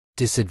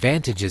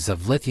Disadvantages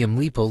of lithium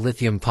LiPo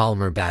lithium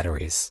polymer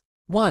batteries.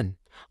 1.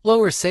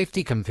 Lower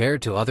safety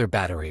compared to other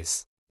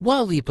batteries.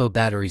 While LiPo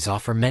batteries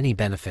offer many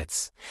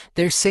benefits,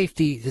 their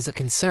safety is a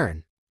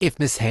concern. If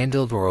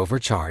mishandled or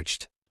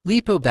overcharged,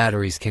 LiPo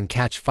batteries can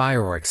catch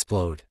fire or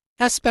explode,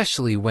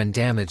 especially when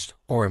damaged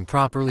or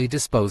improperly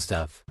disposed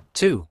of.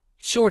 2.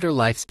 Shorter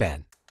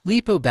lifespan.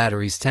 LiPo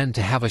batteries tend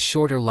to have a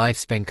shorter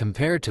lifespan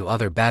compared to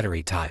other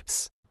battery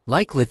types,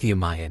 like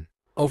lithium-ion.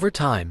 Over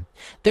time,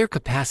 their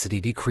capacity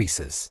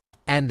decreases,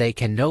 and they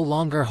can no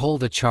longer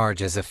hold a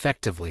charge as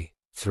effectively.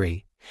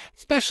 3.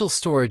 Special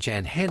storage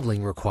and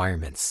handling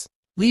requirements.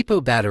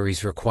 LiPo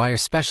batteries require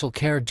special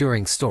care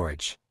during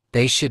storage.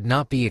 They should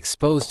not be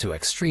exposed to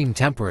extreme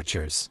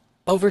temperatures,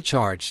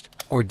 overcharged,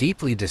 or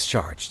deeply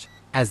discharged,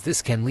 as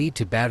this can lead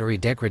to battery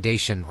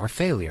degradation or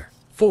failure.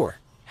 4.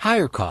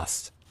 Higher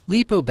cost.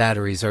 LiPo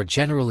batteries are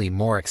generally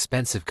more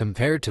expensive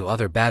compared to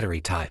other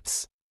battery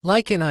types,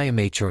 like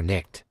NiMH or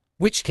NiCd,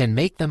 which can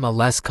make them a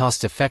less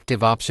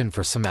cost-effective option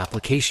for some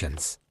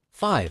applications.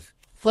 5.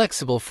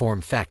 Flexible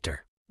form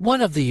factor. One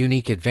of the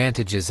unique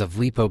advantages of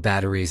LiPo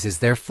batteries is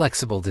their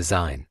flexible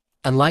design.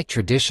 Unlike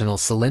traditional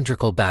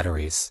cylindrical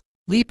batteries,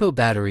 LiPo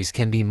batteries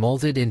can be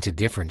molded into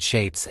different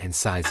shapes and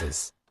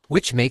sizes,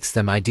 which makes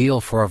them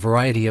ideal for a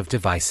variety of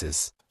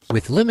devices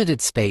with limited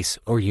space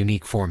or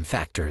unique form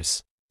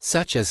factors,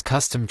 such as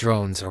custom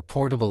drones or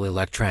portable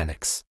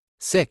electronics.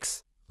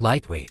 6.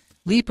 Lightweight.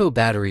 LiPo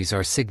batteries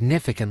are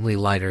significantly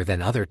lighter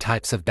than other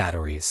types of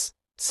batteries,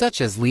 such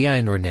as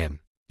Li-ion or NiM.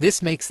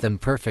 This makes them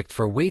perfect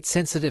for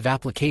weight-sensitive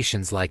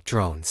applications like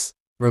drones,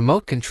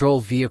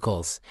 remote-controlled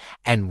vehicles,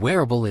 and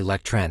wearable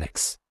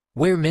electronics,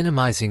 where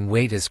minimizing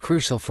weight is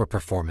crucial for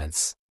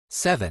performance.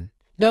 7.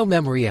 No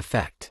memory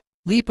effect.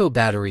 LiPo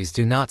batteries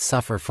do not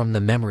suffer from the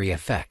memory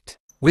effect,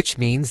 which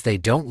means they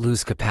don't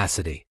lose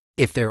capacity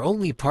if they're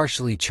only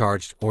partially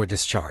charged or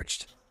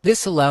discharged.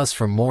 This allows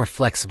for more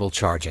flexible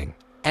charging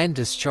and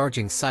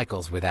discharging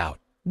cycles without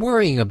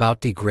worrying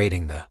about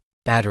degrading the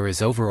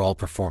battery's overall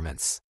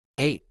performance.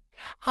 8.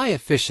 High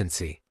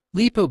efficiency.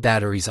 LiPo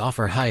batteries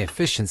offer high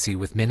efficiency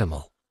with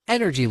minimal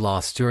energy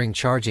loss during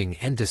charging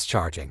and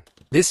discharging.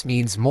 This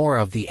means more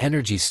of the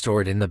energy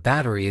stored in the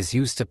battery is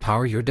used to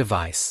power your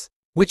device,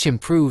 which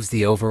improves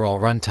the overall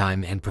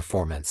runtime and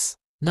performance.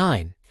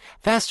 9.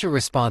 Faster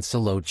response to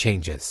load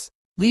changes.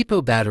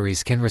 LiPo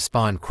batteries can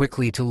respond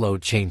quickly to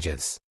load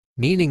changes,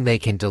 meaning they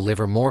can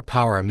deliver more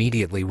power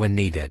immediately when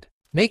needed,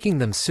 making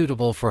them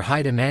suitable for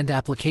high-demand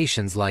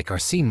applications like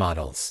RC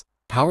models,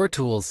 power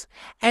tools,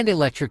 and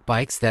electric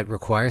bikes that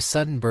require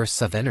sudden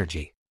bursts of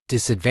energy.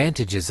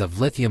 Disadvantages of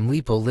lithium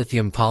LiPo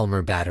lithium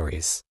polymer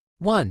batteries.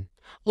 1.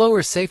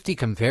 Lower safety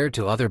compared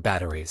to other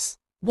batteries.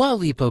 While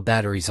LiPo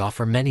batteries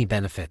offer many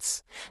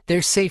benefits,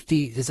 their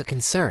safety is a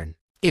concern.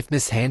 If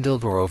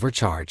mishandled or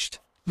overcharged,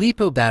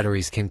 LiPo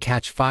batteries can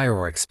catch fire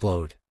or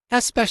explode,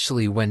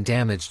 especially when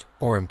damaged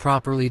or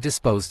improperly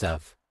disposed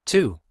of.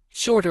 2.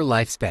 Shorter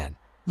lifespan.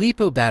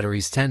 LiPo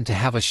batteries tend to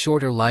have a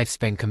shorter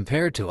lifespan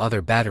compared to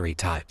other battery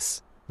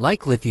types,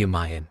 like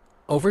lithium-ion.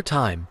 Over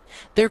time,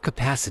 their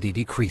capacity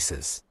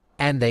decreases,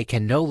 and they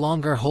can no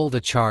longer hold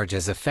a charge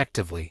as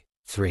effectively.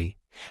 3.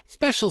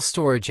 Special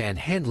storage and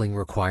handling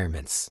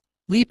requirements.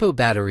 LiPo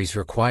batteries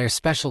require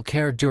special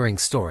care during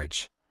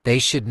storage. They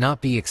should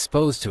not be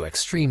exposed to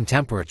extreme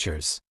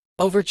temperatures,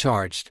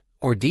 overcharged,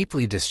 or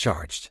deeply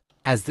discharged,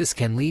 as this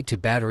can lead to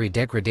battery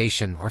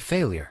degradation or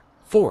failure.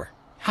 4.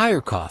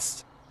 Higher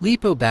cost.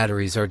 LiPo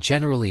batteries are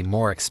generally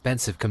more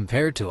expensive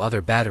compared to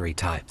other battery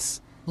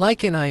types,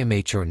 like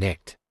NiMH or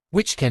NiCd,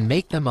 which can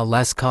make them a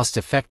less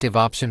cost-effective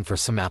option for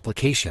some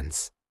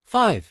applications.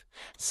 5.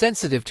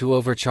 Sensitive to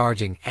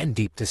overcharging and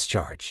deep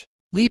discharge.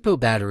 LiPo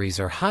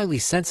batteries are highly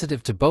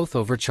sensitive to both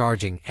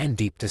overcharging and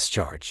deep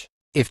discharge.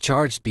 If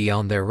charged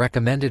beyond their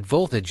recommended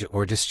voltage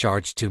or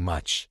discharged too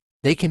much,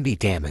 they can be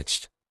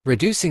damaged,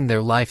 reducing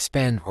their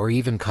lifespan or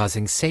even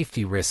causing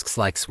safety risks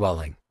like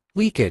swelling,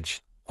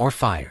 leakage, or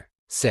fire.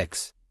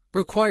 6.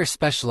 Require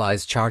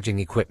specialized charging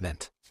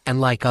equipment.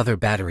 And like other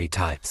battery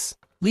types,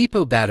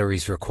 LiPo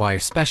batteries require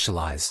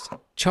specialized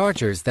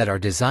chargers that are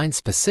designed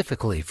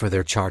specifically for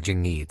their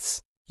charging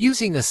needs.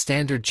 Using a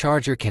standard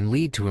charger can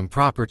lead to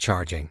improper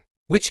charging,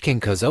 which can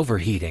cause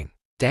overheating,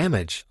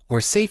 damage,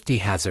 or safety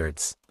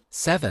hazards.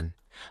 7.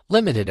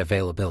 Limited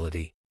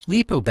availability.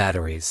 LiPo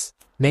batteries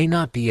may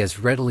not be as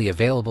readily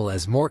available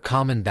as more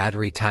common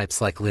battery types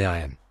like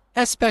Li-ion,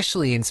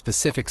 especially in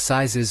specific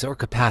sizes or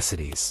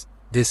capacities.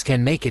 This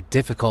can make it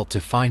difficult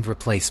to find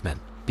replacement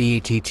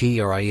BATT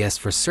or IES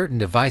for certain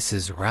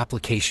devices or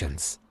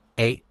applications.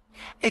 8.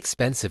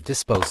 Expensive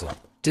disposal.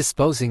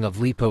 Disposing of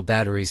LiPo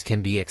batteries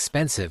can be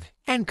expensive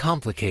and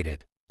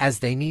complicated, as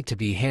they need to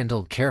be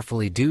handled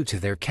carefully due to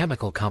their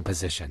chemical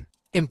composition.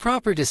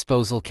 Improper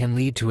disposal can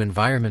lead to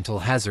environmental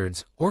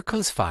hazards or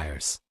cause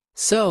fires,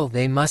 so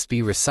they must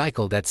be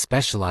recycled at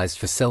specialized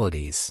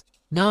facilities.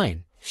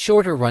 9.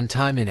 Shorter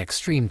runtime in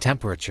extreme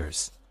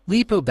temperatures.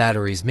 LiPo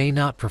batteries may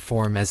not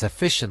perform as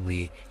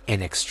efficiently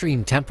in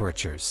extreme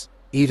temperatures,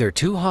 either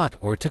too hot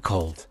or too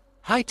cold.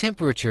 High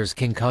temperatures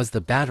can cause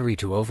the battery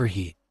to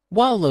overheat,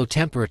 While low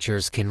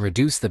temperatures can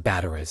reduce the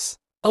battery's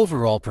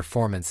overall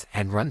performance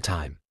and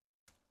runtime,